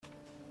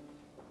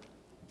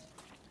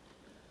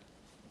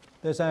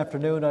This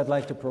afternoon, I'd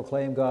like to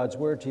proclaim God's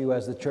Word to you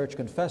as the Church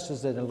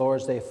confesses it in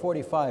Lord's Day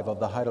 45 of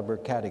the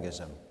Heidelberg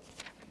Catechism.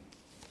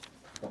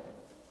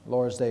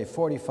 Lord's Day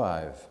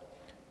 45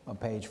 on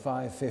page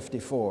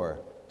 554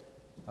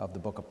 of the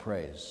Book of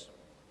Praise.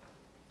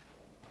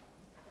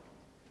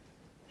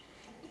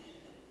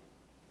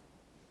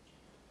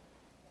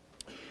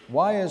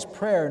 Why is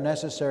prayer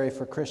necessary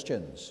for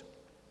Christians?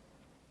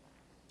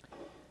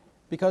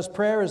 Because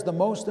prayer is the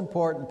most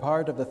important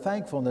part of the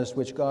thankfulness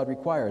which God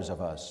requires of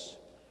us.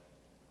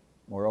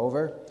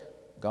 Moreover,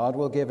 God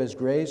will give His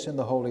grace in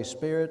the Holy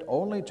Spirit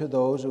only to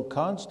those who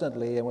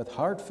constantly and with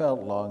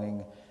heartfelt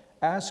longing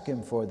ask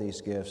Him for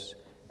these gifts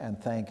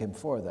and thank Him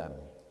for them.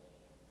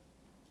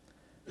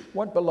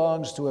 What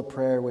belongs to a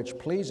prayer which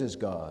pleases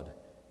God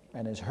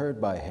and is heard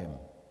by Him?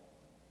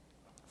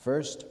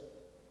 First,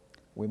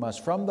 we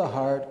must from the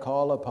heart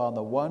call upon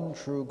the one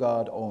true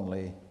God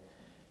only,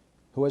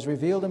 who has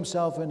revealed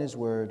Himself in His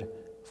Word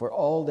for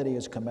all that He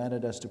has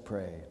commanded us to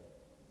pray.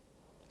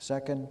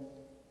 Second,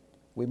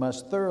 we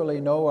must thoroughly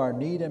know our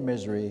need and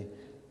misery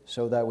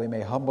so that we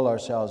may humble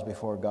ourselves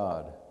before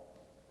God.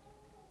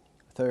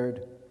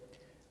 Third,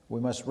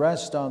 we must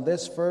rest on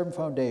this firm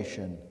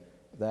foundation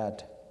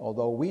that,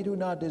 although we do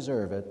not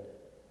deserve it,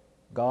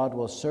 God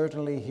will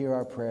certainly hear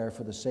our prayer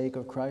for the sake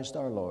of Christ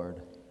our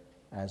Lord,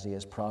 as He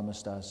has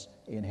promised us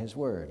in His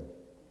Word.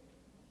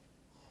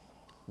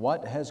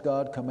 What has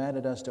God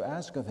commanded us to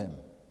ask of Him?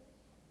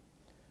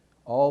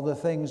 All the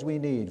things we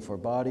need for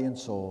body and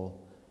soul,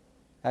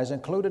 as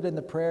included in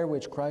the prayer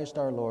which Christ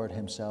our Lord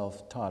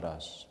Himself taught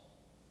us.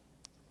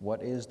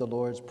 What is the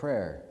Lord's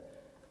Prayer?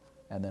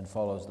 And then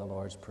follows the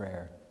Lord's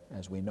Prayer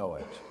as we know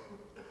it.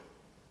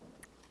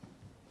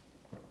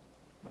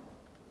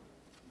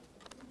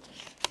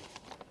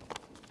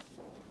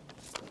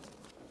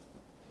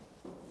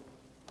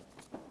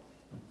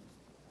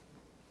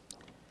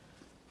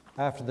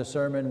 After the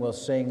sermon, we'll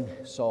sing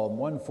Psalm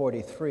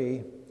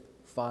 143,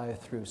 5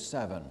 through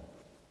 7,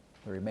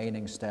 the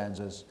remaining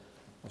stanzas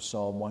of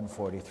Psalm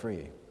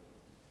 143.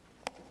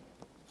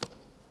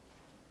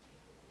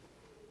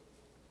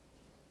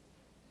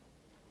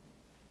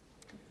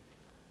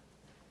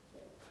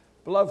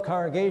 Beloved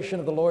congregation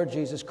of the Lord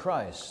Jesus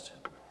Christ,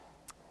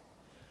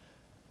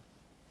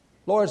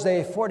 Lord's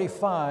Day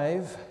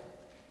 45,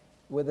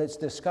 with its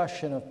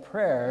discussion of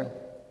prayer,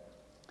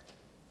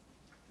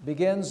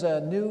 begins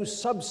a new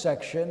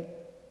subsection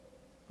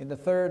in the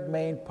third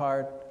main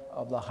part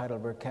of the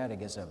Heidelberg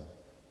Catechism.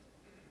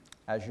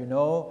 As you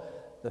know,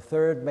 the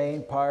third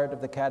main part of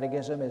the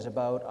Catechism is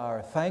about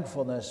our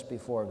thankfulness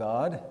before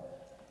God.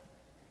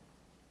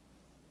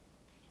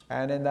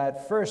 And in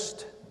that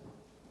first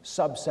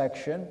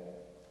subsection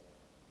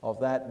of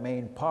that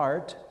main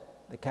part,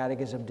 the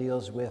Catechism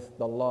deals with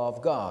the law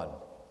of God.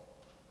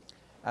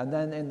 And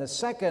then in the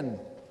second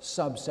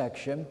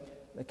subsection,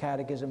 the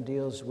Catechism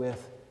deals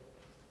with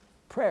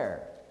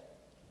prayer.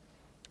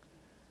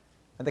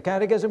 And the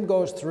Catechism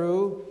goes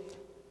through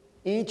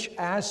each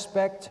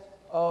aspect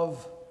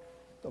of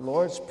the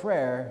Lord's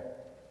Prayer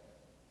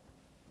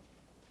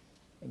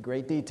in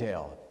great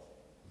detail.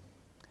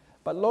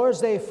 But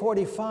Lord's Day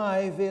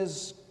 45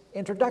 is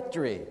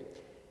introductory,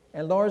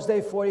 and Lord's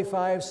Day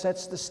 45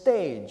 sets the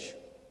stage.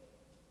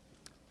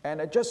 And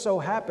it just so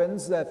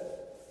happens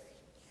that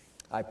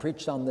I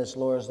preached on this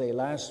Lord's Day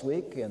last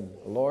week in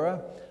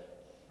Laura,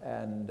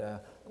 and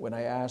when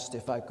I asked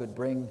if I could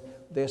bring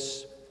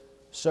this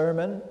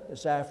sermon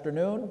this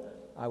afternoon,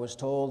 I was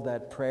told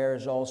that prayer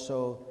is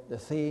also the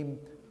theme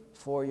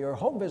for your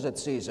home visit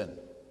season.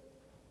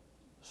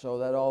 So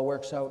that all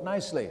works out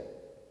nicely.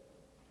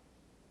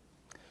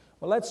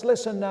 Well, let's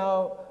listen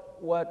now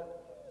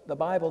what the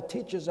Bible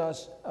teaches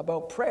us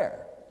about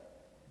prayer.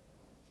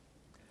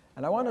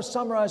 And I want to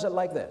summarize it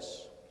like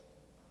this.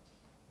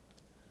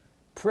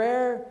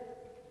 Prayer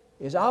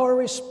is our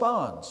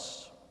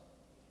response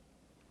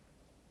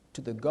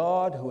to the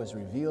God who has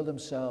revealed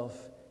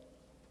Himself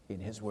in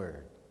His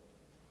Word.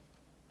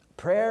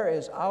 Prayer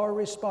is our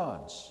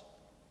response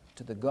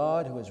to the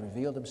God who has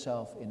revealed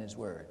Himself in His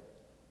Word.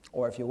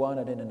 Or if you want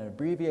it in an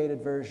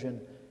abbreviated version,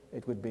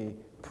 it would be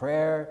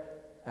prayer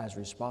as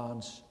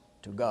response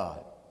to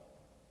God.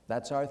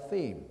 That's our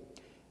theme.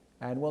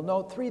 And we'll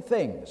note three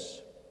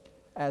things.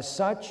 As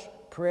such,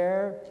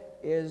 prayer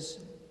is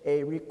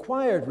a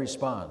required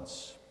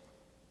response.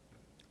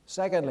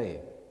 Secondly,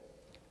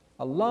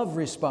 a love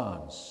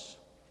response.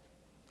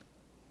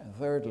 And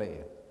thirdly,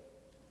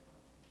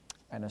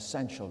 an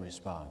essential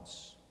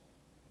response.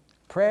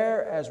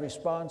 Prayer as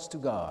response to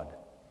God.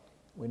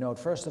 We note,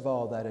 first of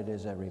all, that it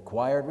is a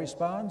required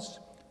response.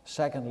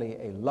 Secondly,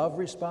 a love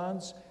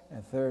response.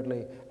 And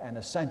thirdly, an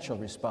essential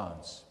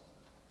response.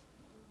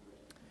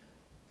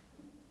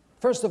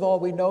 First of all,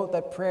 we note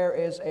that prayer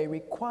is a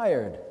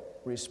required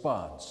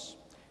response.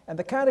 And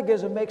the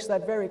Catechism makes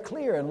that very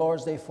clear in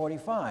Lord's Day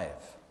 45.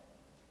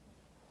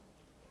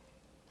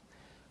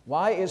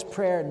 Why is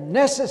prayer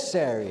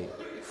necessary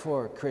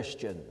for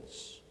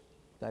Christians?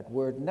 That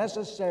word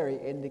necessary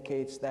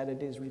indicates that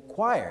it is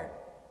required.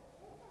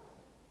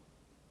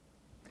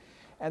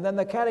 And then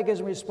the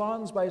Catechism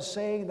responds by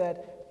saying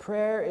that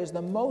prayer is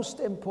the most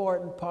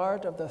important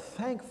part of the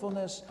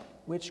thankfulness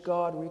which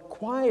God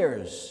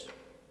requires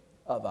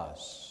of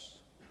us.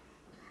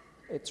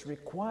 It's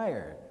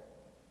required.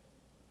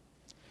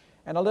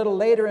 And a little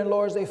later in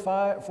Lord's Day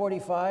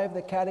 45,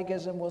 the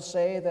Catechism will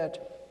say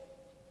that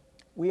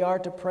we are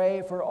to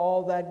pray for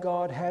all that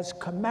God has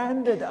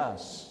commanded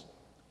us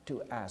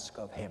to ask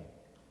of Him.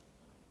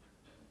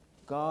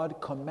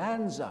 God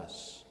commands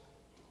us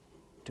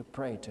to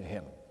pray to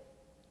Him.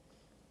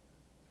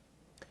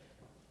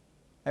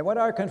 And what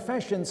our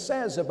confession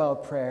says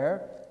about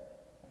prayer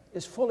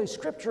is fully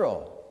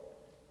scriptural.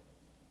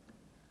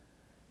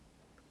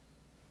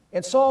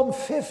 In Psalm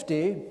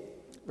 50,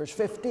 verse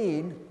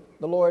 15,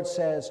 the Lord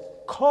says,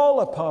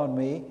 "Call upon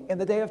me in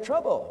the day of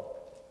trouble."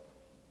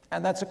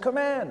 And that's a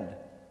command.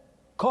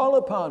 Call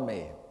upon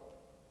me.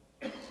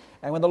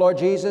 And when the Lord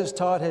Jesus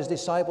taught His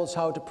disciples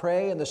how to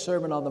pray in the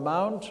Sermon on the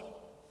Mount,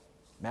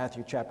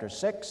 Matthew chapter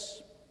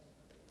 6,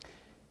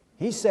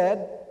 He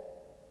said,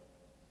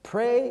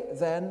 "Pray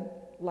then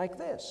like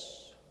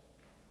this."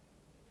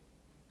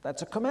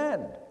 That's a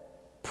command.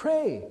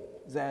 Pray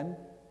then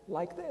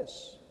like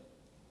this.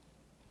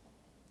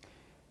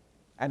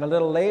 And a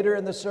little later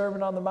in the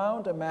Sermon on the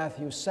Mount, in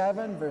Matthew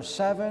 7, verse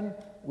 7,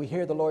 we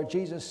hear the Lord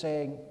Jesus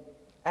saying,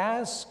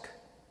 "Ask,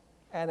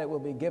 and it will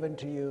be given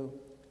to you.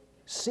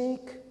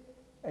 Seek,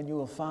 and you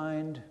will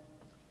find.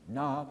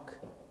 Knock,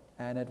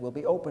 and it will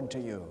be open to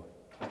you."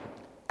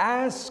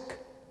 Ask,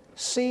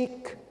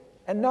 seek,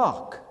 and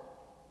knock.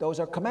 Those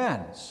are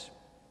commands.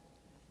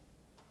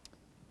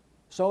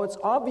 So it's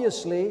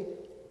obviously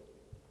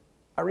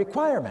a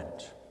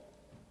requirement.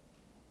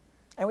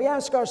 And we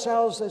ask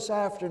ourselves this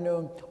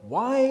afternoon,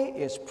 why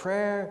is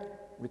prayer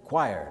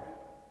required?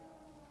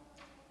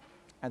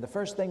 And the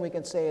first thing we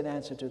can say in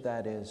answer to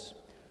that is,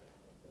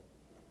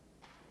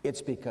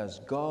 it's because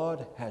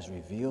God has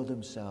revealed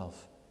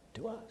Himself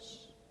to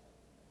us.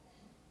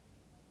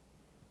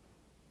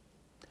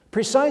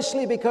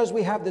 Precisely because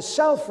we have the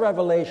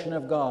self-revelation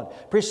of God,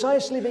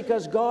 precisely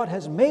because God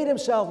has made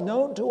Himself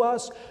known to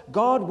us,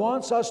 God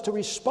wants us to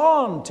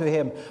respond to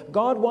Him.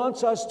 God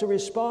wants us to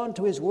respond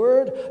to His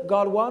Word.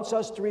 God wants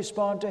us to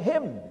respond to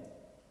Him.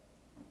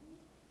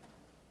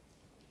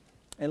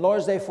 In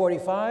Lord's Day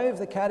 45,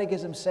 the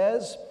Catechism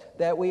says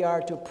that we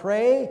are to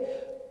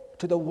pray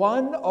to the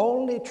one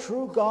only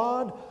true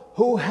God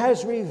who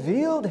has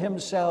revealed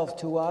Himself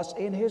to us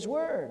in His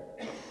Word.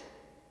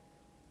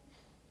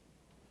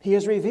 He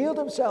has revealed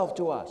Himself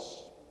to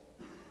us.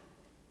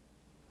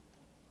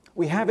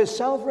 We have His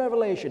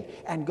self-revelation,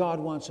 and God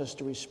wants us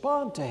to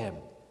respond to Him.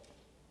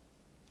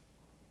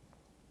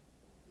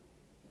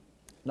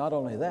 Not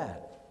only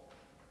that,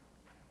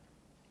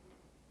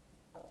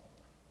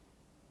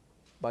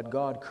 but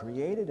God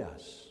created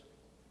us,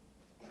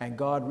 and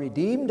God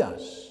redeemed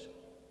us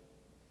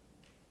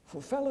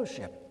for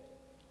fellowship.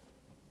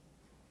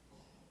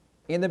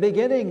 In the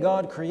beginning,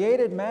 God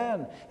created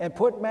man and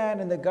put man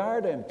in the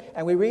garden.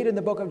 And we read in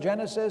the book of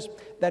Genesis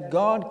that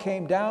God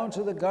came down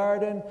to the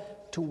garden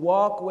to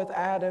walk with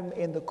Adam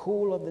in the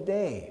cool of the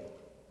day.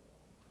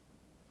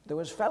 There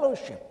was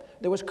fellowship.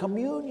 There was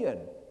communion.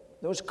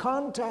 There was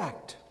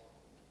contact.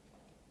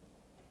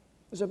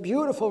 It was a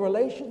beautiful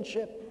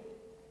relationship.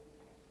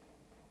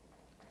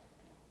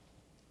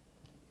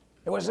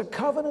 It was a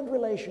covenant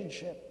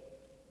relationship.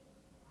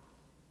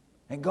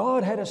 And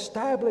God had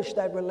established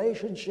that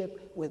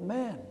relationship with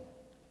man.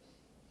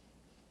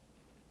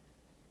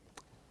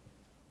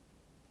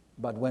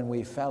 But when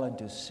we fell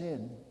into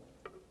sin,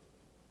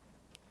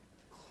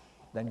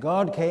 then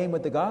God came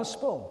with the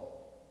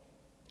gospel.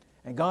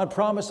 And God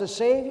promised a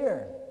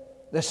Savior.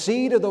 The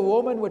seed of the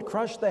woman would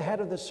crush the head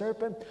of the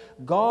serpent.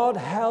 God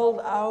held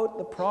out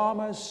the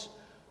promise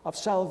of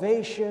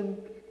salvation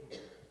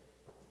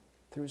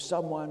through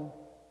someone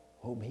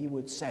whom He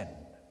would send.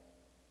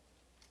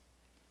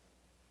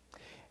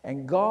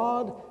 And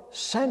God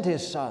sent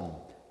His Son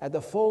at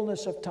the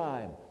fullness of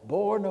time,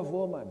 born of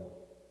woman.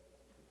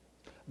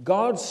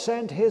 God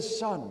sent His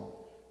Son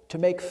to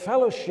make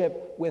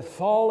fellowship with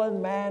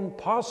fallen man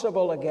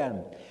possible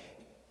again.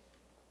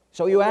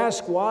 So you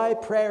ask why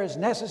prayer is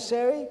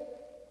necessary?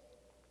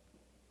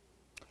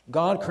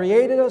 God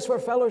created us for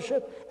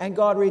fellowship, and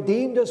God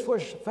redeemed us for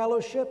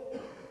fellowship.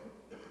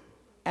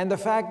 And the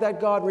fact that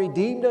God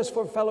redeemed us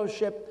for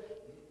fellowship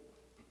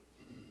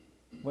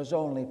was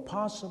only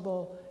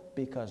possible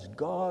because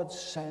God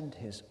sent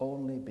His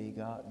only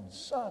begotten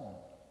Son.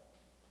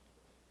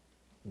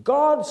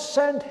 God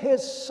sent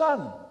His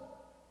Son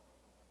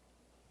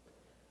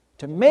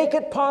to make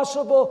it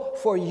possible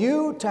for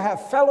you to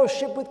have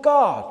fellowship with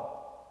God.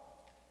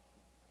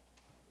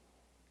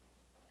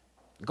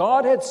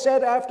 God had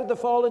said after the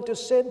fall into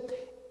sin,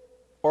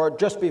 or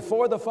just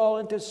before the fall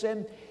into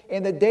sin,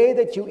 "In the day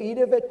that you eat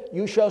of it,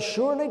 you shall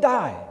surely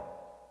die."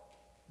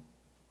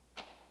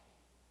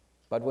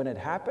 But when it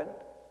happened,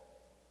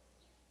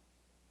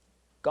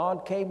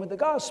 God came with the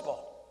gospel.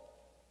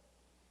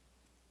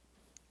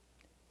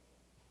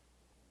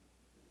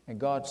 And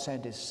God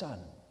sent His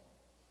Son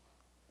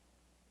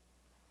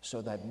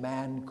so that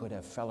man could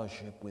have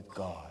fellowship with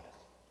God.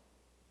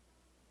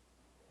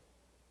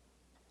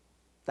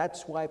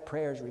 That's why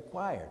prayer is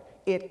required.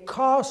 It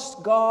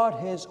cost God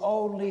his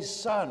only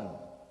Son.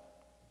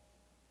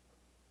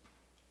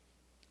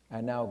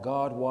 And now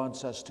God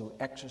wants us to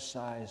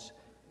exercise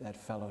that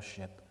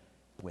fellowship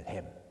with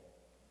him.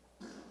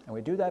 And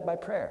we do that by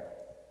prayer.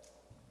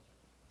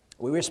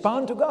 We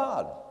respond to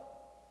God.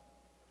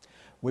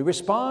 We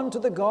respond to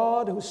the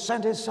God who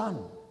sent his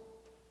Son.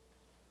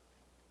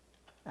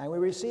 And we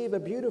receive a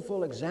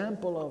beautiful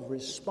example of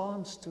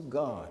response to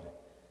God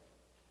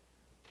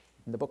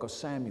in the book of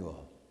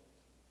Samuel.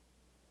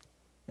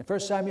 In 1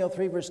 Samuel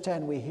 3 verse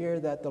 10, we hear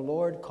that the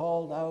Lord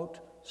called out,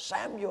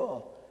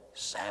 "Samuel,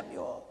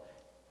 Samuel,"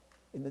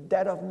 in the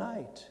dead of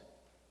night.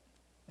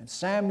 And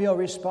Samuel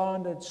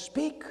responded,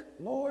 "Speak,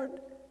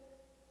 Lord,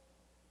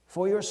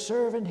 for your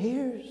servant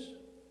hears."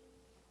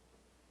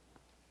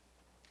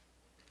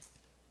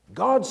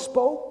 God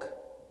spoke,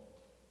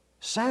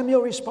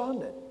 Samuel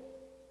responded.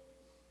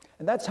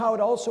 And that's how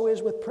it also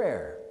is with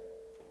prayer.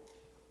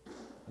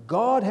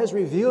 God has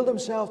revealed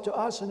himself to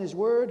us in his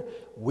word.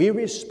 We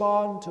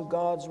respond to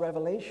God's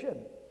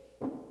revelation.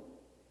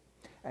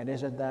 And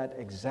isn't that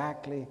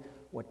exactly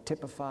what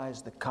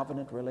typifies the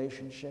covenant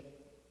relationship?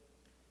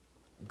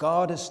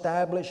 God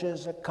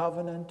establishes a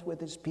covenant with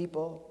his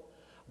people.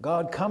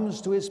 God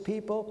comes to his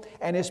people,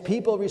 and his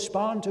people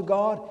respond to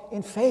God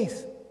in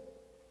faith.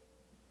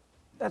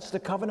 That's the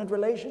covenant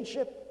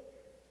relationship.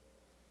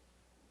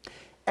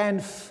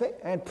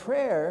 And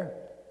prayer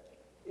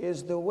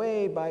is the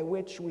way by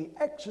which we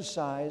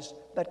exercise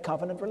that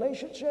covenant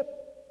relationship.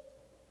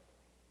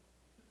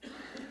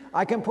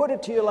 I can put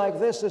it to you like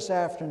this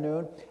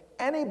afternoon.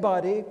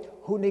 Anybody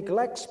who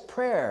neglects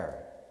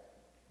prayer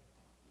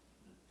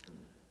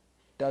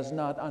does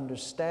not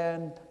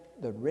understand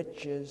the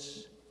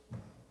riches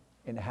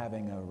in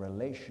having a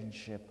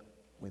relationship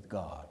with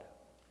God.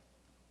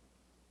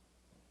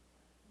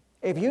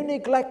 If you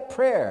neglect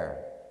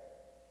prayer,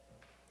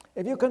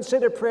 if you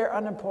consider prayer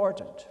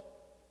unimportant,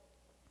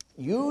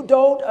 you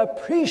don't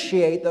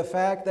appreciate the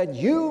fact that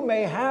you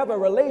may have a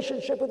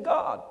relationship with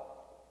God.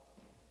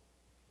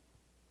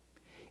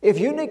 If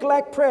you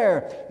neglect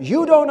prayer,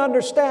 you don't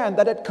understand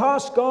that it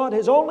cost God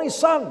his only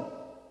Son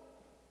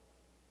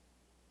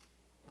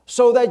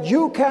so that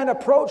you can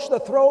approach the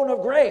throne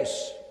of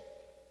grace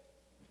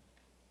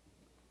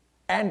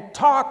and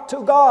talk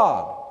to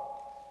God.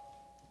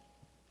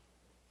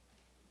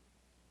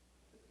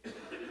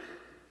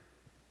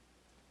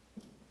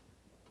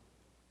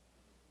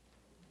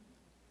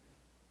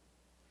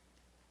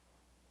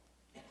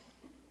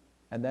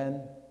 And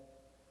then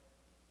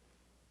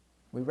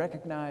we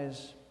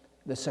recognize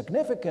the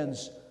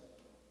significance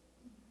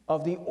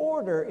of the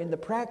order in the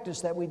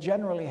practice that we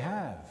generally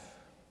have.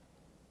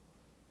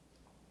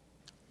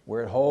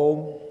 We're at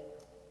home,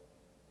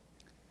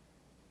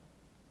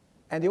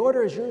 and the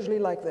order is usually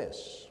like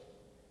this.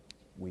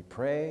 We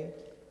pray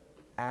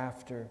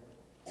after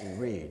we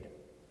read.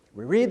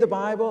 We read the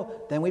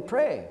Bible, then we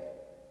pray.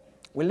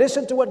 We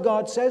listen to what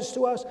God says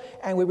to us,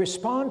 and we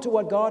respond to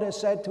what God has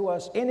said to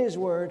us in his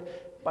word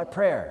by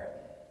prayer.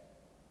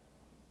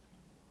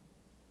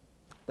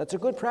 That's a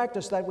good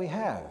practice that we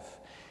have.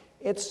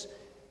 It's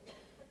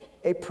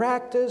a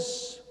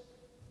practice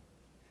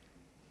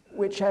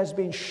which has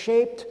been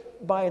shaped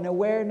by an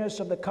awareness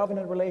of the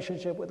covenant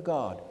relationship with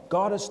God.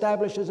 God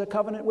establishes a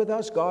covenant with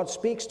us. God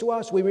speaks to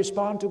us. We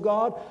respond to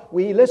God.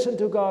 We listen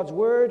to God's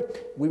word.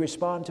 We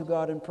respond to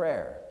God in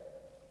prayer.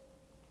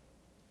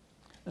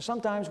 Now,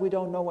 sometimes we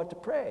don't know what to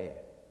pray.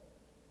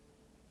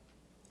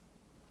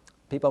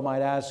 People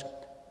might ask,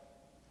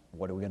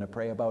 what are we going to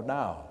pray about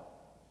now?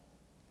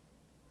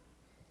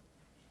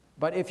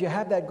 But if you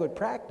have that good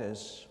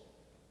practice,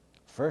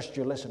 first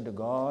you listen to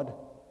God,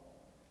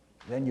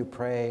 then you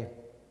pray.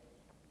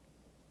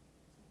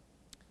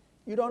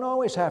 You don't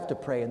always have to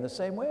pray in the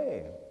same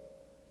way.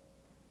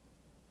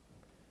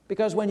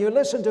 Because when you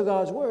listen to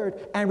God's word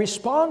and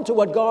respond to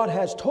what God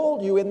has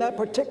told you in that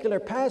particular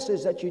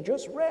passage that you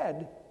just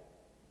read,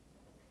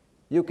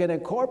 you can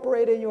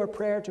incorporate in your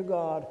prayer to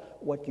God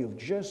what you've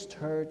just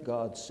heard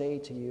God say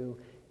to you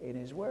in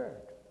his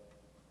word.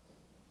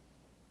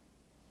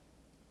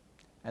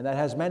 And that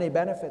has many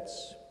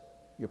benefits.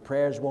 Your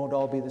prayers won't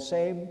all be the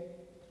same.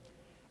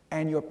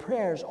 And your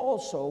prayers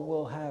also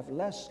will have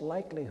less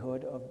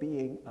likelihood of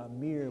being a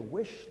mere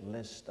wish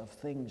list of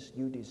things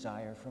you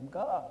desire from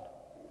God.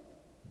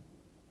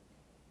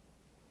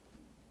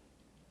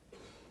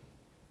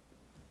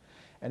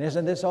 And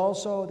isn't this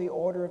also the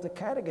order of the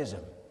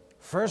Catechism?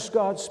 First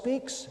God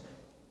speaks,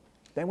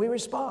 then we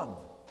respond.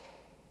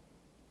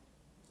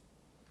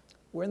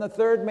 We're in the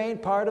third main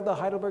part of the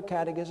Heidelberg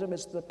Catechism.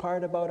 It's the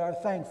part about our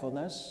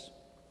thankfulness.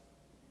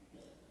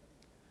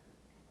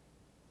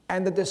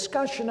 And the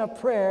discussion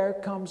of prayer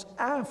comes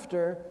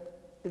after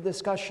the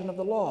discussion of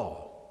the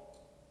law.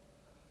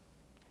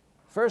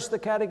 First, the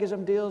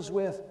Catechism deals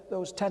with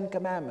those 10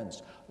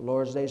 commandments,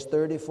 Lord's Days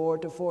 34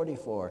 to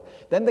 44.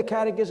 Then the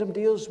Catechism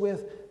deals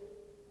with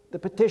the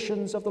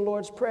petitions of the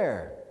Lord's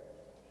Prayer.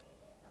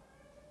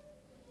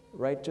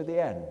 right to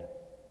the end,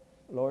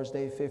 Lord's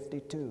Day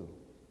 52.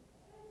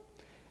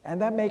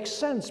 And that makes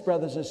sense,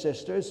 brothers and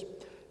sisters,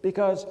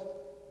 because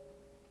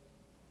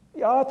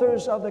the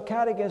authors of the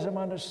Catechism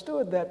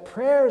understood that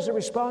prayer is a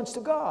response to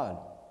God.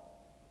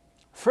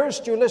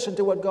 First, you listen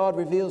to what God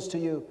reveals to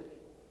you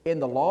in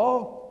the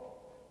law,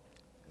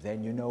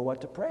 then you know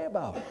what to pray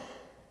about.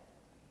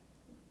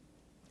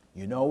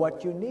 You know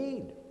what you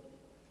need.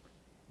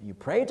 You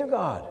pray to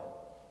God,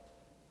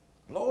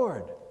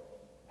 Lord,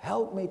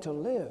 help me to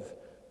live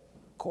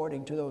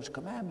according to those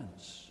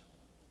commandments.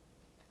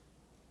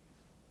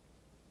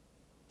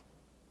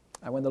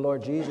 And when the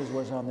Lord Jesus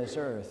was on this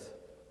earth,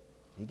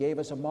 He gave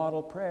us a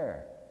model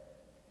prayer,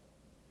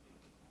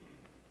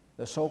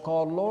 the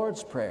so-called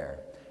Lord's Prayer.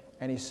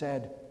 And He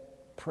said,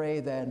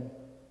 pray then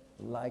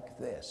like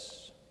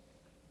this.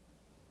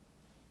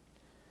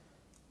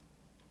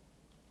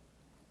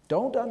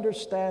 Don't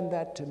understand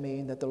that to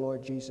mean that the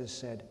Lord Jesus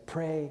said,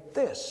 pray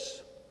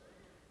this.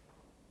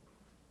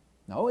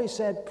 No, He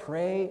said,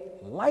 pray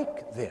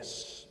like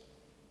this.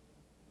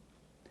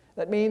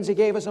 That means He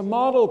gave us a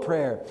model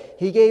prayer.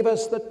 He gave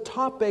us the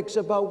topics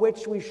about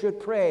which we should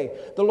pray.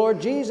 The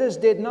Lord Jesus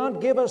did not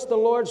give us the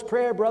Lord's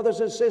Prayer, brothers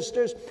and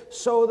sisters,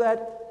 so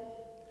that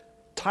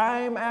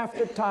time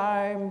after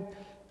time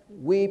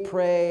we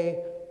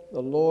pray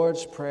the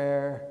Lord's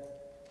Prayer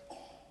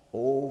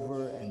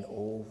over and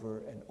over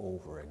and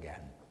over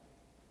again.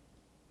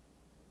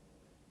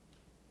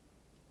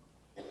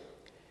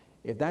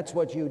 If that's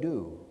what you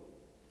do,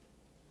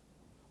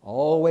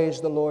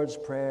 always the Lord's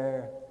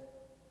Prayer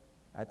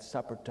at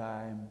supper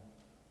time,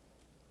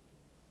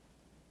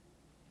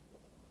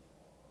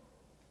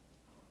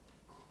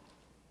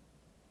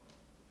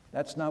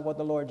 that's not what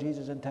the Lord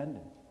Jesus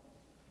intended.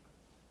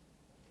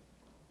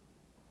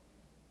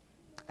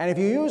 And if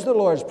you use the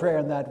Lord's Prayer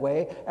in that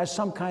way, as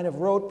some kind of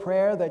rote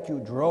prayer that you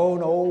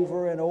drone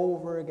over and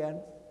over again,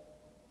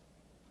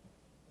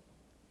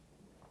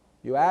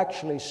 you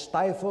actually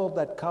stifle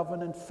that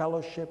covenant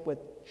fellowship which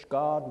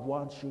God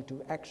wants you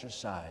to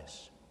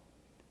exercise.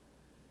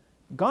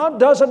 God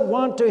doesn't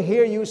want to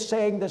hear you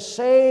saying the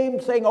same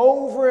thing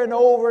over and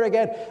over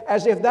again,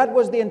 as if that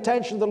was the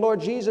intention of the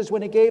Lord Jesus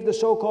when He gave the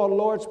so-called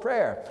Lord's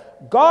Prayer.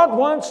 God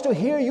wants to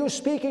hear you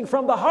speaking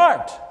from the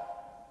heart.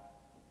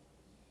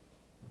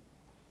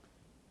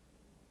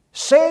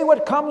 Say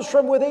what comes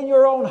from within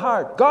your own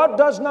heart. God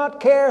does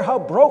not care how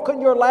broken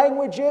your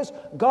language is.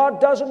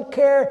 God doesn't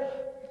care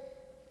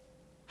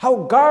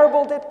how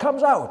garbled it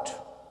comes out.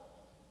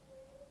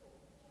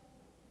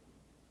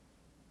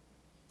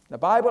 The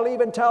Bible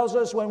even tells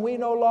us when we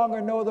no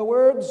longer know the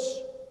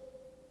words,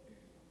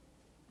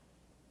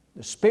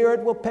 the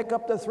Spirit will pick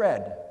up the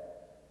thread.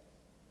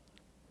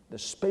 The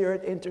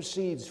Spirit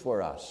intercedes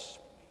for us.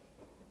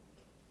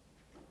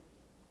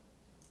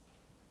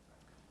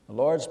 The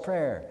Lord's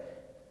Prayer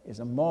is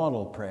a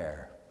model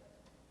prayer.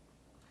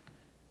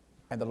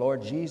 And the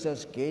Lord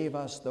Jesus gave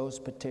us those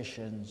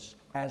petitions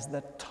as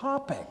the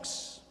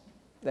topics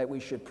that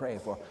we should pray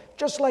for,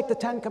 just like the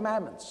 10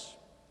 Commandments.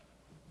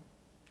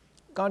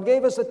 God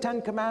gave us the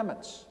 10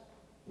 Commandments.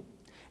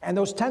 And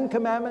those 10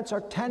 Commandments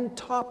are 10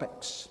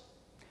 topics.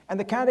 And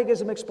the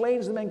Catechism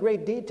explains them in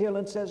great detail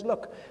and says,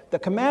 look, the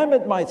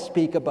commandment might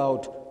speak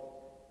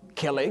about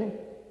killing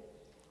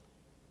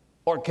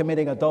or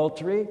committing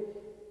adultery,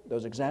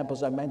 those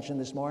examples I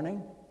mentioned this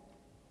morning.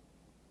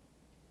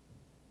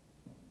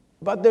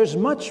 But there's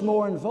much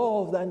more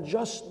involved than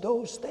just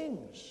those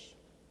things.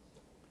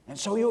 And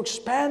so you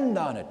expand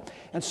on it.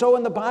 And so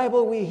in the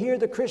Bible we hear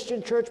the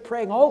Christian church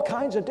praying all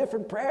kinds of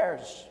different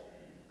prayers.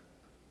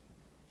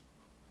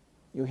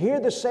 You hear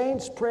the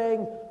saints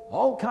praying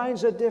all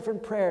kinds of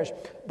different prayers,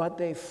 but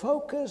they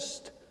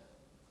focused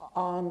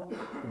on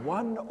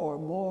one or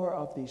more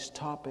of these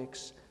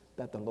topics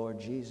that the Lord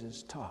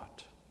Jesus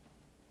taught.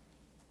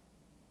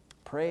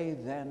 Pray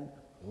then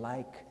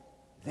like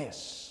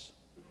this.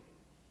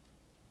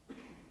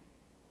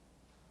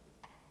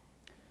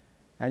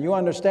 And you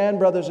understand,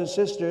 brothers and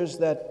sisters,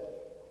 that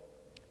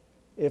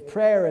if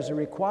prayer is a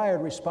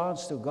required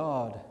response to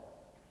God,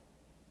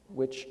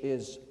 which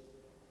is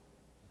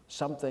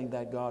something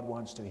that God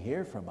wants to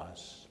hear from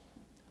us,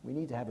 we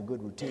need to have a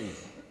good routine.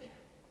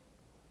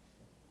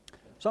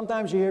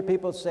 Sometimes you hear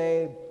people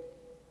say,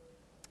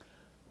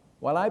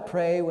 well, I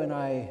pray when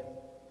I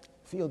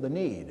feel the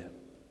need,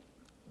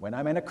 when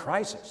I'm in a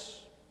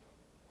crisis.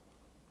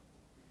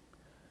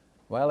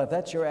 Well, if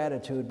that's your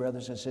attitude,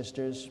 brothers and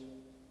sisters,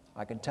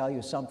 I can tell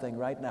you something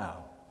right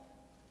now.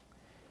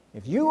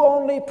 If you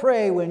only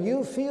pray when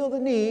you feel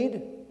the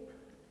need,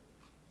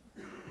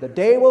 the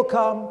day will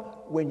come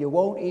when you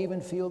won't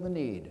even feel the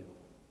need.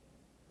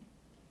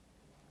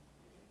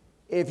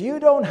 If you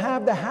don't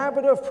have the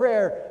habit of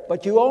prayer,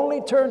 but you only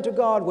turn to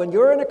God when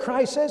you're in a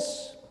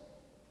crisis,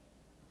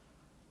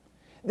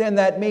 then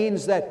that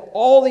means that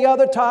all the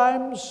other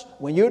times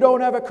when you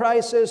don't have a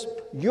crisis,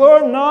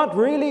 you're not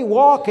really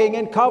walking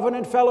in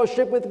covenant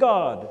fellowship with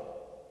God.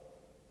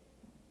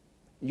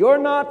 You're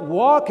not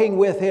walking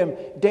with Him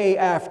day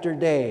after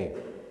day.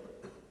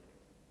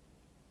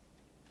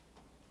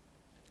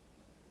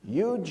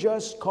 You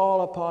just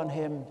call upon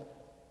him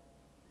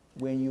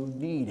when you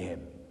need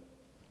him.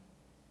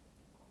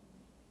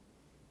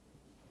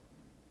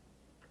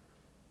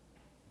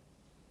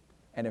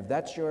 And if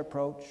that's your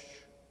approach,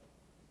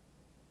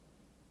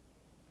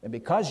 and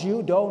because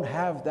you don't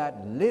have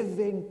that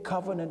living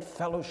covenant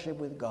fellowship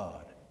with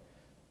God,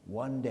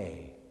 one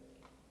day,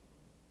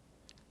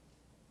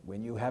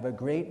 when you have a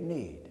great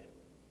need,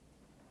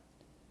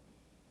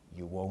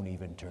 you won't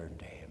even turn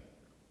to him.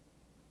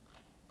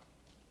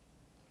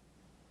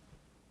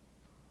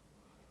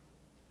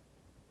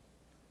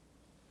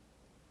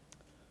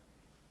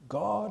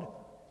 God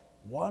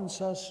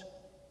wants us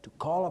to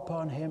call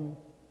upon him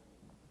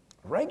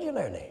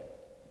regularly.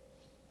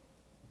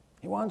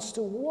 He wants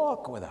to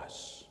walk with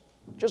us,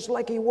 just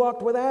like he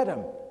walked with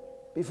Adam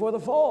before the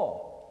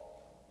fall.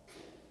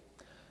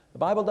 The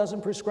Bible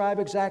doesn't prescribe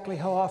exactly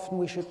how often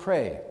we should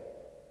pray.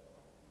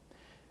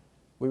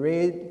 We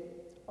read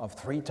of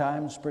 3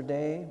 times per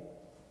day,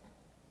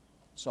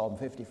 Psalm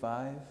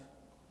 55.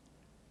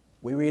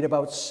 We read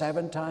about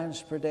 7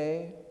 times per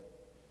day,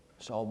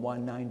 Psalm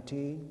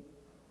 119.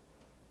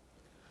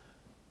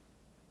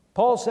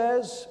 Paul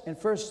says in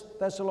 1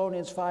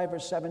 Thessalonians 5,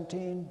 verse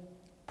 17,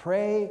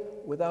 pray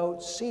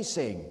without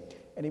ceasing.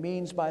 And he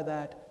means by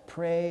that,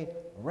 pray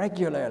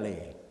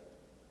regularly.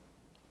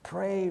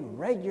 Pray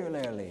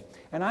regularly.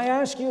 And I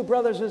ask you,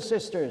 brothers and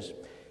sisters,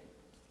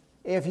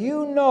 if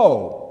you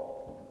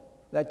know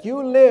that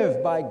you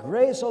live by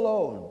grace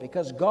alone,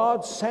 because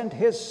God sent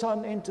his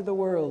Son into the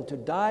world to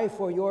die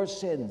for your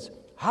sins,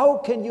 how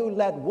can you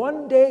let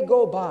one day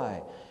go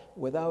by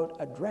without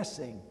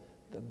addressing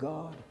the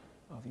God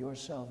of your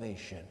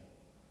salvation?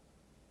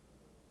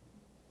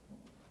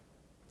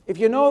 If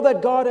you know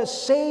that God has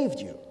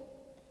saved you,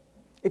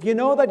 if you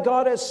know that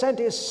God has sent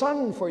his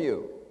Son for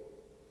you,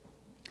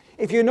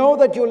 if you know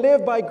that you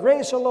live by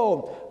grace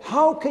alone,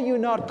 how can you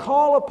not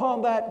call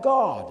upon that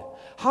God?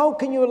 How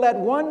can you let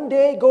one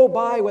day go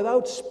by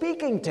without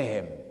speaking to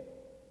him?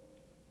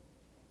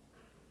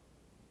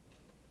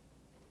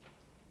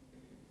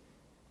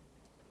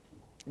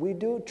 We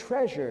do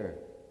treasure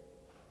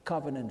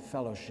covenant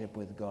fellowship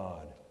with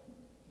God,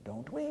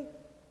 don't we?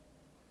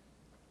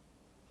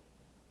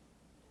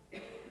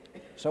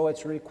 So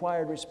it's a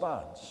required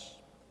response.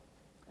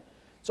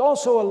 It's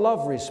also a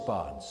love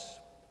response.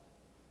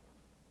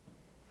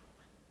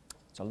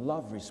 It's a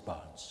love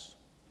response.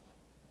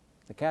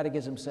 The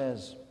Catechism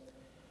says,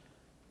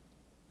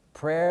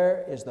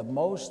 prayer is the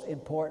most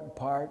important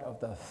part of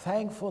the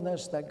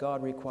thankfulness that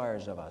God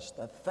requires of us,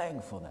 the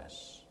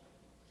thankfulness.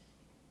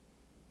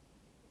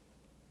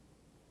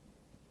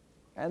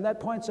 And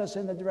that points us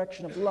in the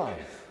direction of love.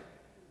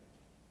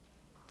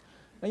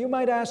 Now you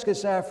might ask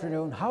this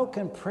afternoon, how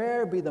can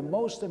prayer be the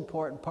most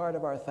important part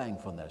of our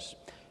thankfulness?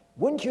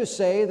 Wouldn't you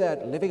say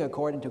that living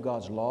according to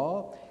God's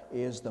law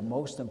is the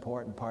most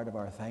important part of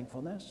our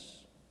thankfulness?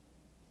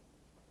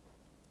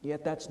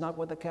 Yet that's not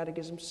what the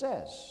Catechism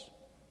says.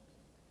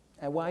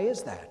 And why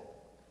is that?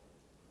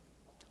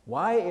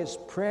 Why is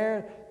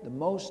prayer the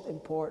most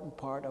important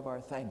part of our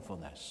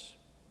thankfulness?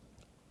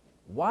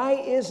 Why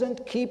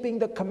isn't keeping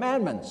the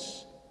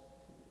commandments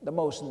the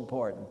most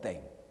important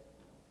thing?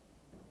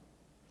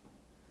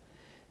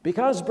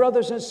 Because,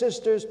 brothers and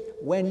sisters,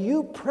 when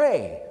you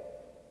pray,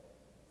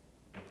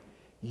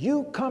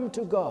 you come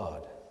to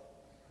God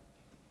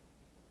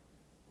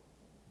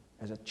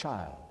as a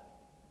child.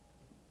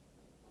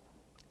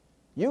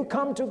 You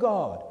come to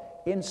God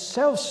in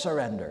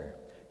self-surrender.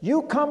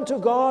 You come to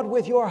God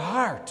with your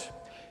heart.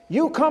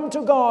 You come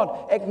to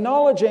God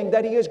acknowledging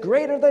that he is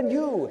greater than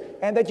you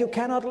and that you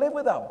cannot live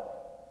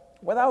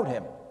without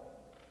him.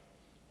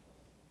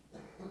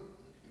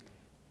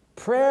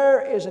 Prayer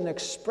is an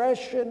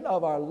expression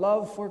of our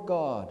love for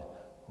God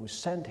who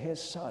sent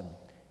his Son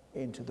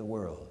into the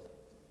world.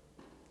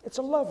 It's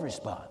a love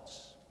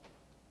response.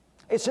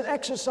 It's an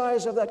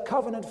exercise of that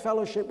covenant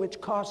fellowship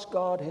which cost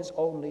God his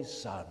only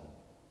Son.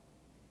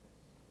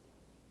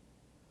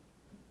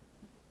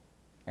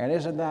 And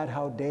isn't that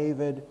how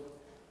David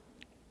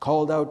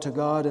called out to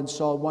God in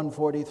Psalm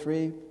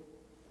 143?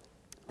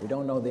 We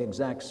don't know the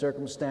exact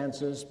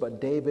circumstances,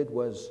 but David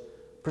was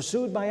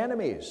pursued by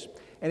enemies.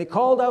 And he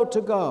called out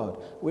to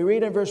God. We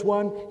read in verse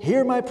 1,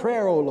 hear my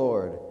prayer, O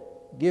Lord.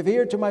 Give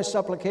ear to my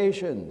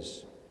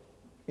supplications.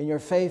 In your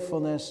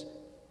faithfulness,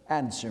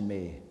 answer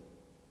me.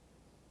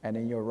 And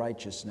in your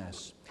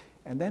righteousness.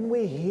 And then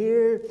we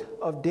hear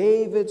of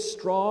David's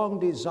strong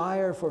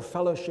desire for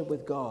fellowship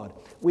with God.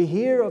 We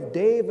hear of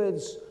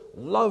David's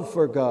love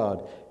for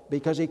God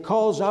because he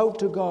calls out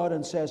to God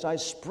and says, I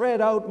spread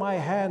out my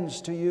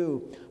hands to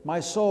you. My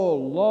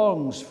soul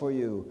longs for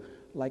you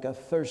like a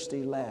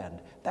thirsty land.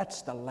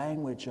 That's the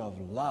language of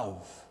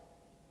love.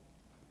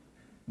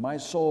 My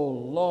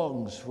soul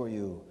longs for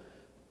you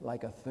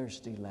like a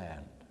thirsty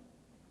land.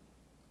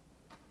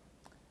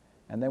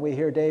 And then we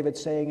hear David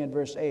saying in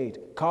verse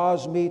 8,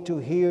 cause me to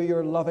hear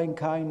your loving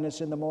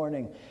kindness in the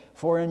morning,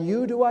 for in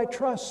you do I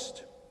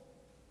trust.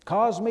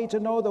 Cause me to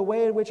know the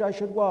way in which I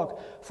should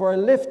walk, for I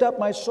lift up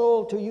my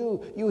soul to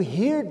you. You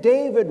hear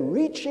David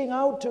reaching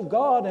out to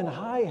God in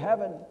high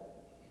heaven.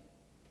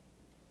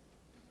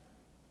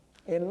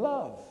 in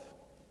love.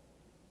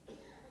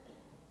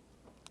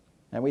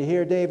 And we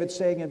hear David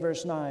saying in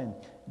verse 9,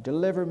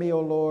 "Deliver me, O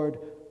Lord,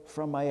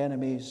 from my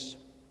enemies.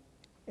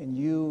 In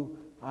you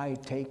I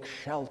take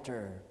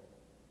shelter."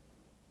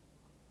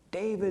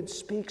 David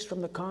speaks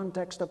from the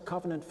context of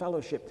covenant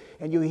fellowship,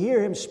 and you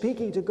hear him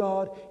speaking to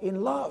God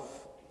in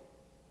love.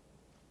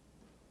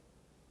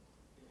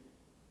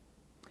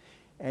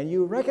 And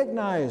you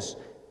recognize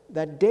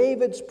that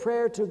David's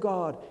prayer to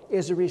God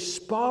is a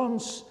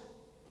response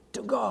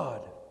to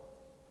God.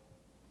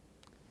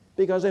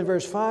 Because in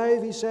verse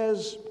 5 he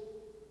says,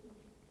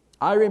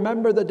 "I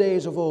remember the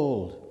days of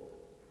old.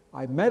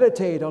 I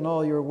meditate on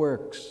all your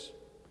works.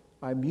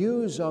 I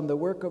muse on the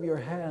work of your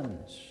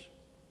hands."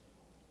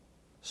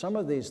 Some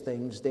of these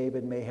things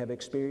David may have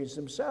experienced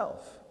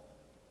himself,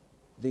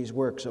 these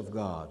works of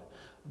God.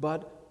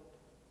 But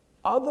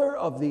other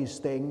of these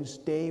things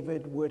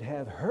David would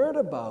have heard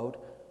about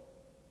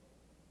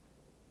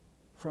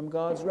from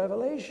God's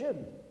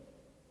revelation.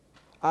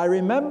 "I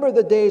remember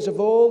the days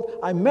of old.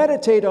 I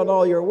meditate on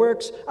all your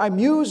works. I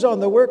muse on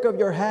the work of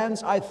your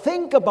hands. I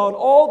think about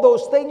all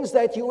those things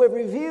that you have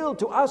revealed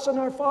to us and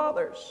our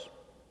fathers."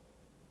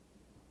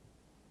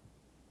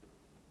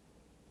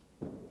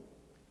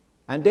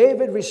 And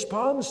David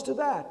responds to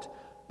that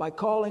by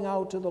calling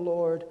out to the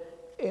Lord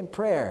in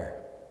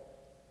prayer.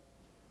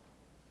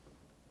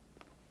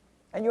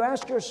 And you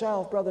ask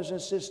yourself, brothers and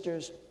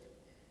sisters,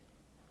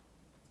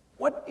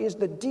 what is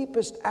the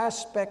deepest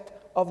aspect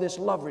of this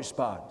love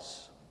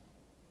response?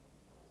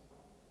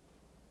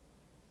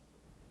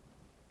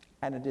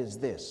 And it is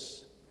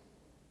this,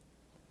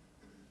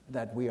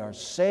 that we are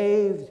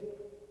saved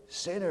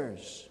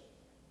sinners.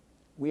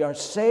 We are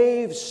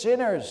saved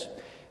sinners.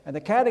 And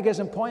the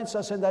Catechism points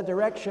us in that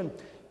direction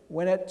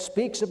when it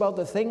speaks about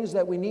the things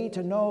that we need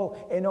to know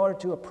in order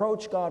to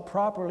approach God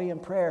properly in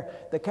prayer.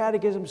 The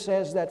Catechism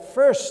says that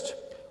first,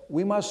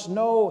 we must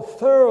know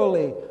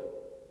thoroughly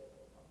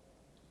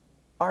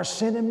our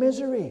sin and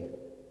misery.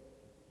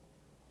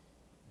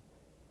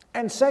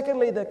 And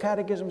secondly, the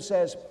Catechism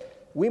says,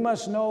 we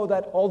must know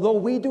that although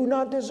we do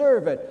not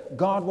deserve it,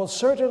 God will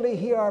certainly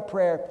hear our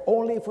prayer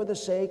only for the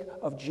sake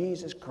of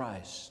Jesus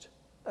Christ.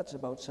 That's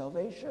about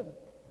salvation.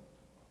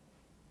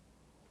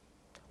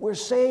 We're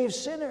saved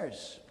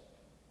sinners.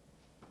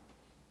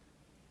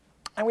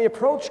 And we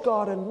approach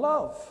God in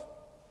love.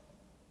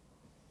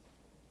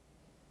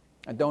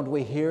 And don't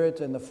we hear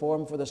it in the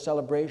form for the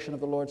celebration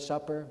of the Lord's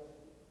Supper?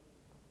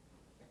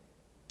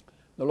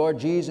 The Lord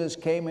Jesus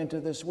came into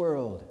this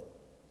world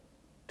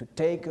to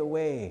take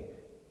away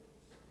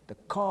the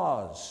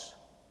cause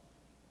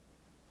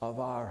of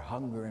our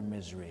hunger and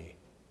misery,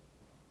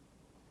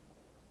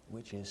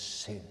 which is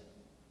sin.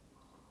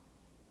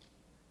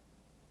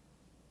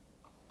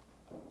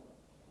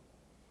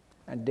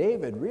 And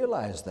David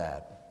realized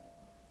that.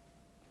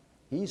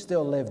 He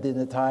still lived in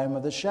the time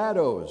of the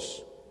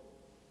shadows,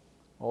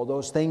 all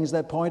those things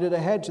that pointed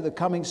ahead to the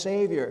coming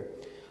Savior.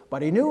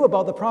 But he knew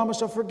about the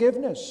promise of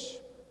forgiveness.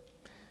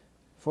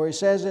 For he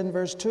says in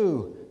verse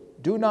 2,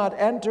 "Do not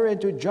enter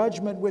into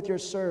judgment with your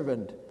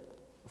servant,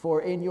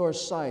 for in your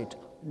sight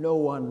no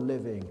one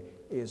living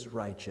is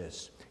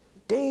righteous."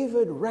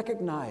 David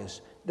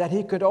recognized that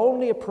he could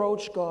only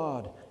approach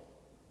God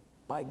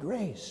by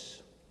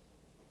grace.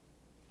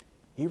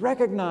 He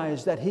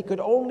recognized that he could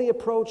only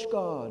approach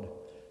God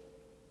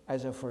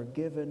as a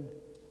forgiven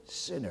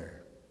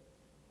sinner.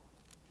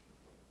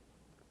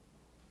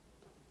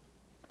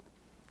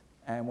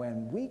 And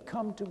when we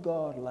come to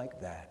God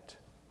like that,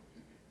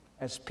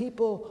 as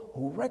people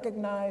who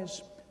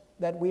recognize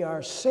that we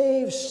are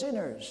saved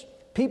sinners,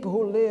 people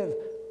who live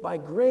by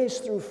grace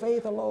through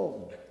faith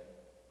alone,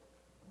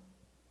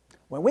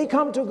 when we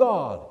come to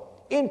God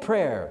in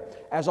prayer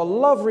as a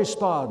love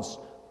response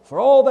for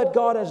all that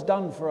God has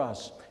done for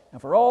us and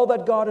for all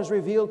that God has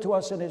revealed to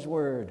us in His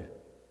Word,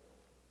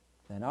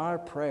 then our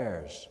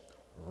prayers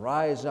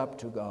rise up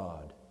to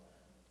God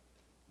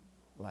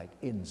like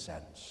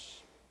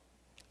incense,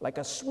 like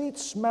a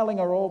sweet-smelling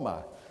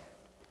aroma.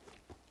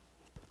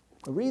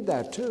 We read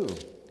that too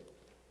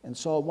in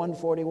Psalm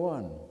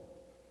 141,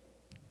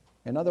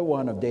 another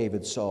one of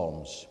David's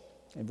Psalms.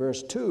 In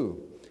verse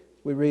 2,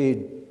 we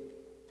read,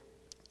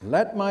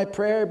 "Let my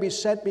prayer be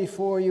set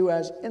before you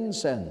as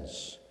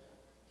incense,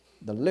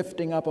 the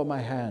lifting up of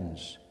my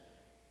hands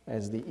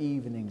as the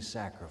evening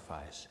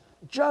sacrifice."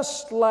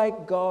 Just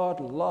like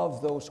God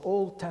loved those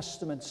Old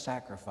Testament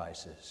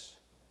sacrifices,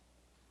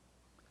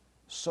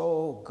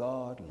 so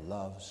God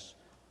loves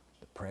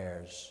the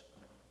prayers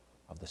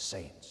of the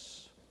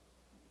saints.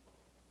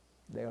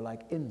 They're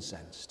like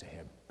incense to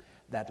Him.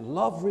 That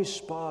love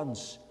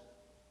response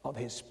of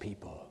His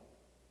people,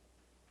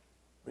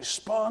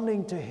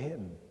 responding to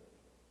Him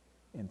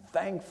in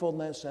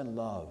thankfulness and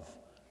love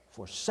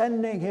for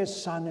sending His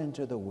Son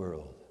into the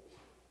world.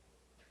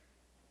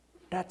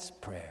 That's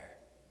prayer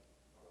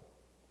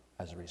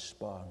as a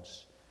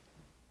response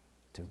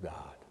to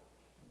God.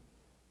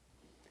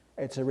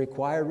 It's a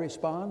required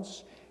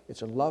response,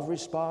 it's a love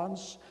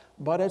response,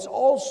 but it's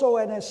also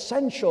an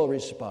essential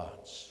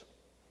response.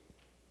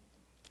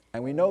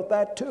 And we note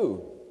that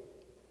too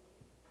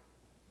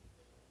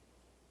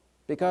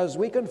Because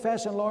we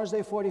confess in Lord's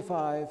Day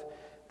 45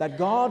 that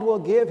God will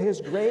give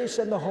His grace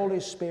and the Holy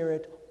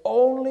Spirit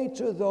only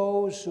to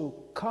those who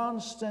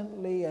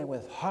constantly and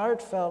with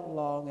heartfelt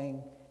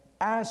longing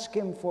ask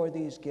Him for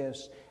these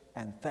gifts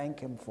and thank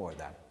Him for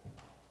them.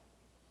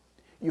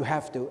 You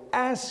have to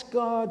ask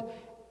God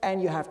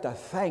and you have to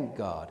thank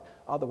God,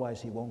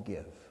 otherwise He won't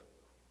give.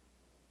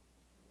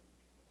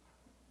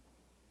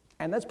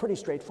 And that's pretty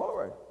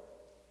straightforward.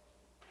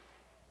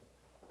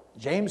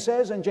 James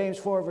says in James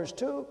 4 verse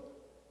 2,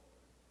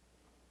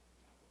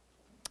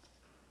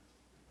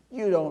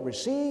 you don't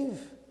receive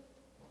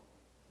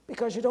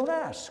because you don't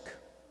ask.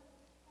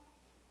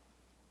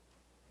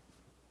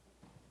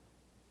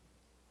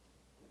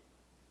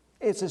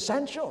 It's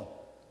essential.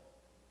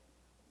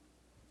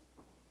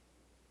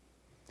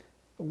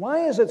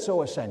 Why is it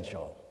so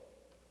essential?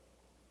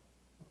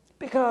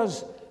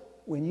 Because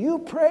when you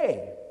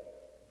pray,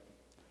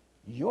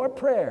 your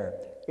prayer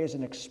is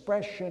an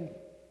expression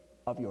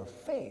of your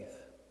faith.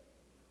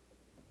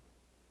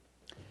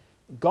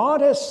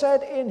 God has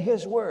said in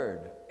His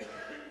Word,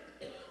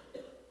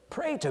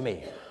 pray to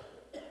me.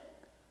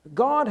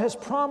 God has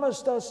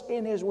promised us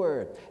in His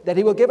Word that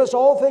He will give us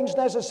all things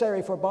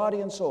necessary for body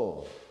and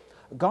soul.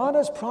 God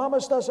has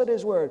promised us in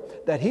His Word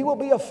that He will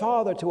be a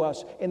Father to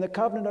us in the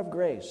covenant of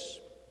grace.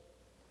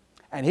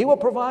 And He will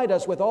provide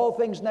us with all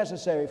things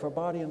necessary for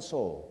body and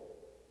soul.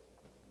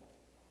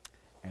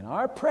 And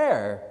our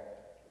prayer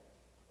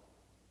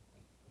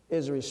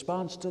is a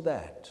response to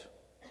that.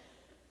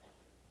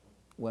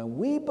 When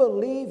we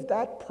believe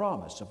that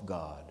promise of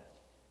God,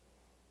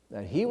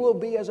 that He will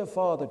be as a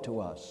Father to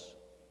us,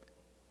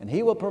 and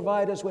He will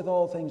provide us with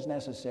all things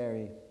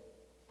necessary,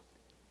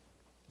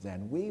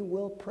 then we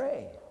will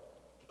pray.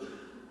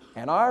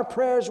 And our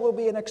prayers will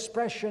be an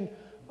expression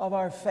of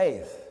our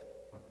faith.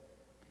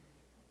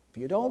 If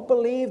you don't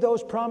believe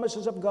those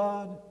promises of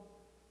God,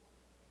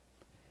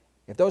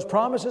 if those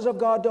promises of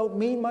God don't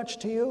mean much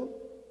to you,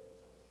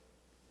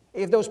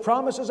 if those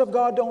promises of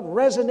God don't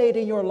resonate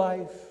in your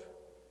life,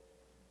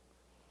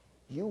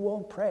 you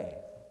won't pray.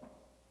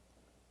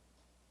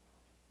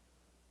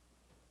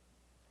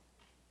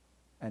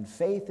 And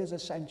faith is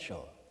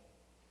essential.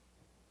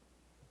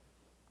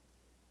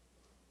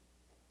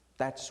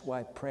 That's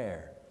why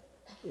prayer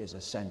is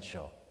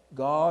essential.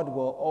 God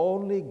will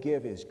only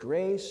give His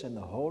grace and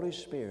the Holy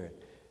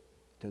Spirit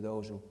to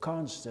those who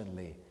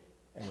constantly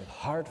and with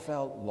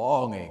heartfelt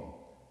longing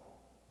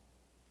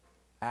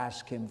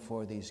ask Him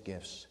for these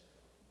gifts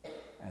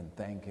and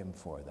thank Him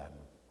for them.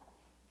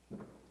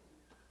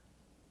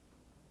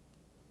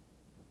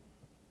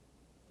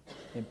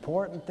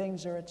 Important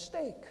things are at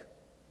stake.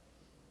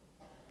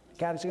 The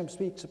Catechism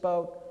speaks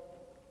about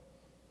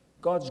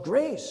God's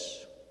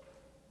grace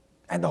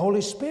and the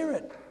Holy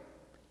Spirit.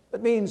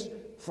 It means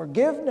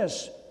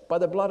forgiveness by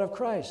the blood of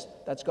Christ.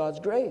 That's God's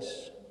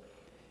grace.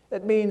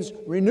 It means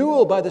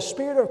renewal by the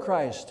Spirit of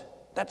Christ.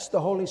 That's the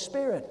Holy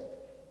Spirit.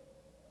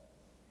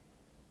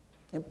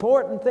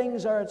 Important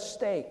things are at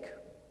stake.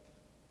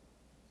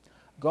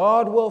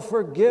 God will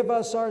forgive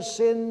us our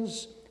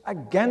sins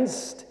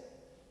against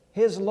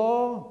His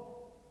law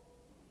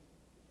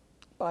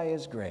by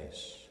His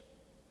grace,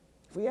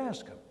 if we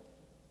ask Him.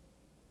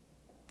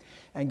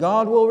 And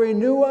God will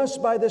renew us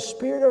by the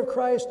Spirit of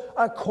Christ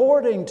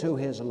according to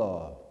His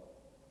law,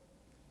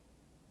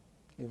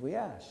 if we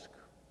ask.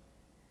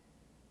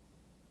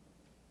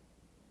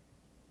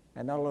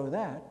 And not only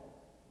that,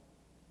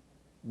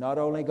 not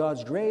only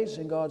God's grace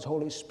and God's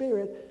Holy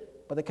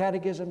Spirit, but the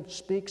Catechism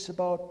speaks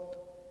about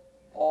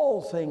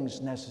all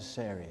things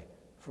necessary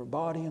for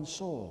body and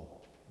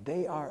soul.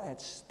 They are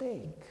at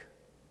stake.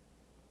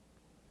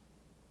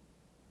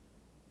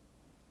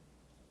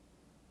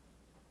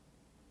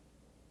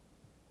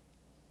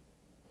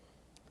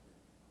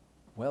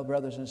 Well,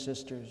 brothers and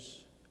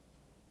sisters,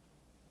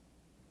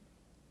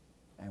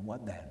 and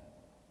what then?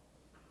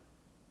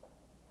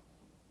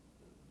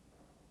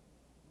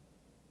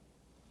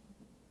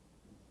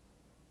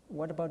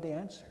 What about the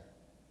answer?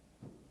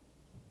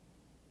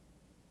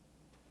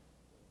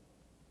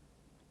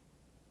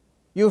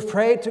 You've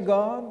prayed to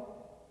God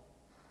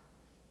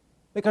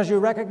because you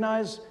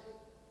recognize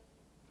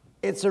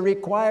it's a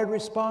required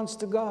response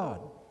to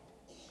God.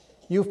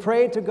 You've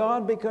prayed to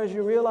God because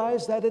you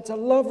realize that it's a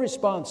love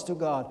response to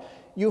God.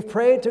 You've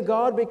prayed to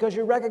God because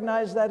you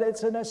recognize that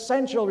it's an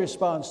essential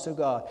response to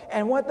God.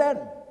 And what then?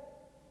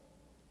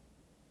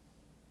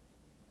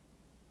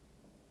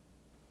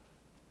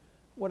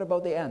 What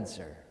about the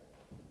answer?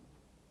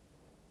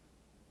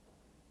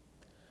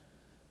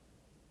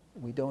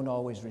 We don't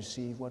always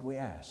receive what we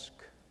ask.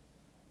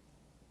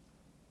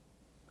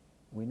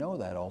 We know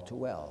that all too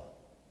well.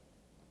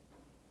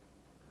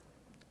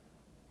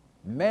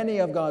 Many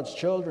of God's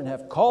children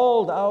have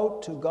called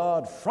out to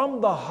God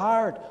from the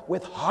heart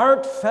with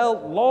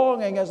heartfelt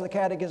longing, as the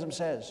Catechism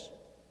says.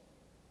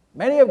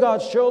 Many of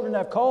God's children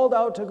have called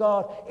out to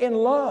God in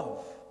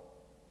love,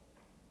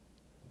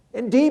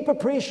 in deep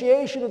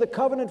appreciation of the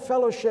covenant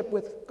fellowship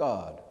with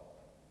God.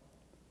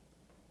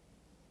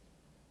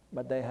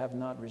 But they have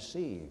not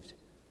received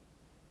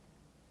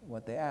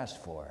what they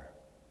asked for.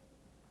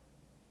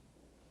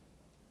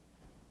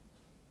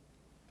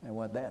 And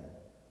what then?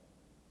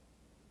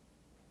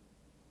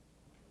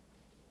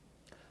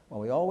 Well,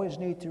 we always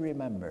need to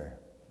remember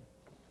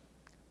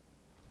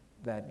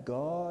that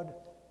God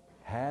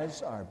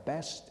has our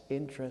best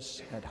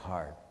interests at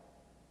heart.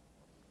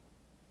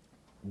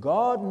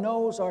 God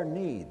knows our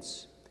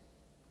needs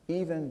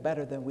even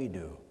better than we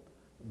do.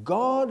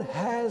 God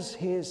has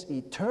His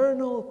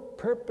eternal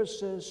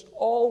purposes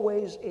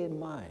always in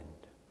mind.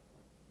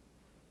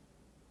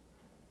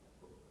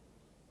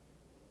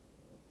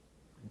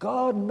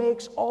 God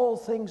makes all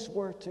things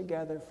work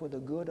together for the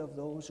good of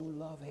those who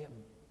love Him.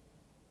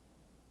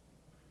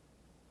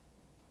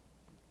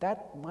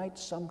 That might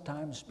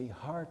sometimes be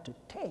hard to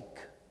take.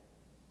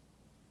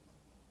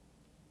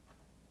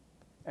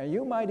 And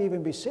you might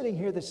even be sitting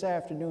here this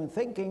afternoon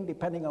thinking,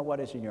 depending on what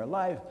is in your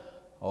life,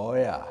 oh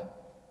yeah,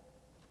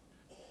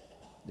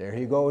 there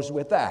he goes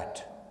with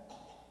that.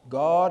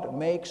 God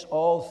makes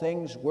all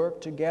things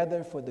work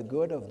together for the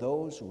good of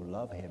those who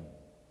love Him.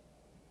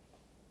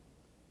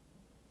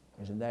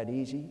 Isn't that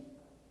easy?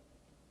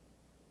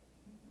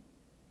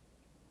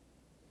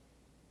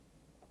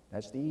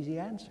 That's the easy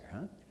answer,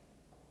 huh?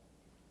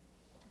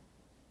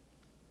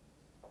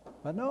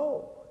 But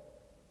no,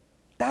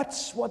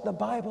 that's what the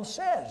Bible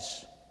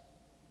says.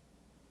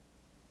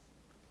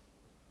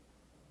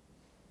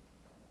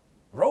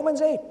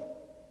 Romans 8.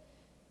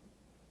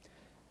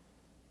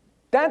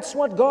 That's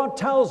what God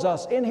tells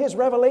us in His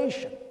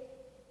revelation.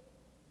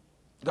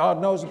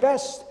 God knows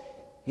best.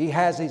 He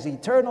has His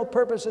eternal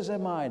purposes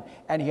in mind,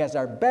 and He has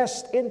our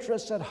best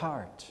interests at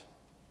heart.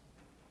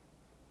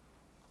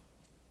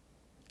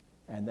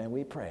 And then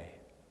we pray.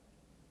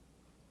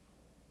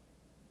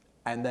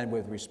 And then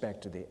with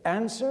respect to the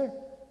answer,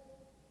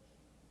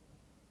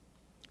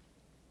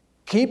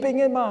 keeping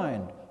in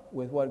mind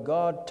with what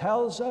God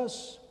tells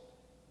us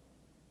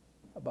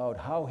about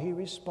how He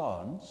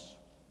responds,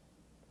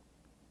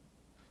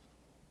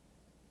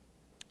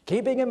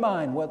 keeping in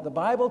mind what the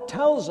Bible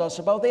tells us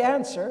about the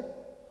answer,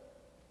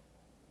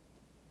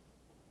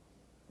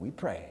 we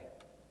pray.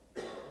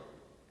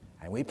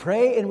 And we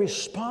pray in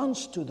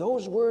response to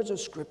those words of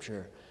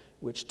Scripture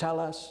which tell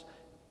us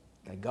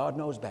that God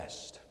knows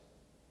best.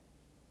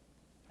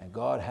 And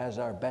God has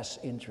our best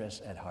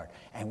interests at heart.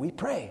 And we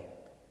pray.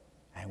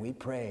 And we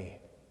pray,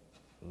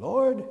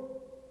 Lord,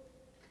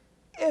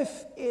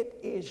 if it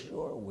is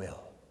your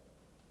will.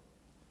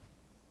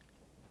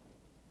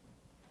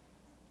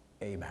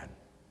 Amen.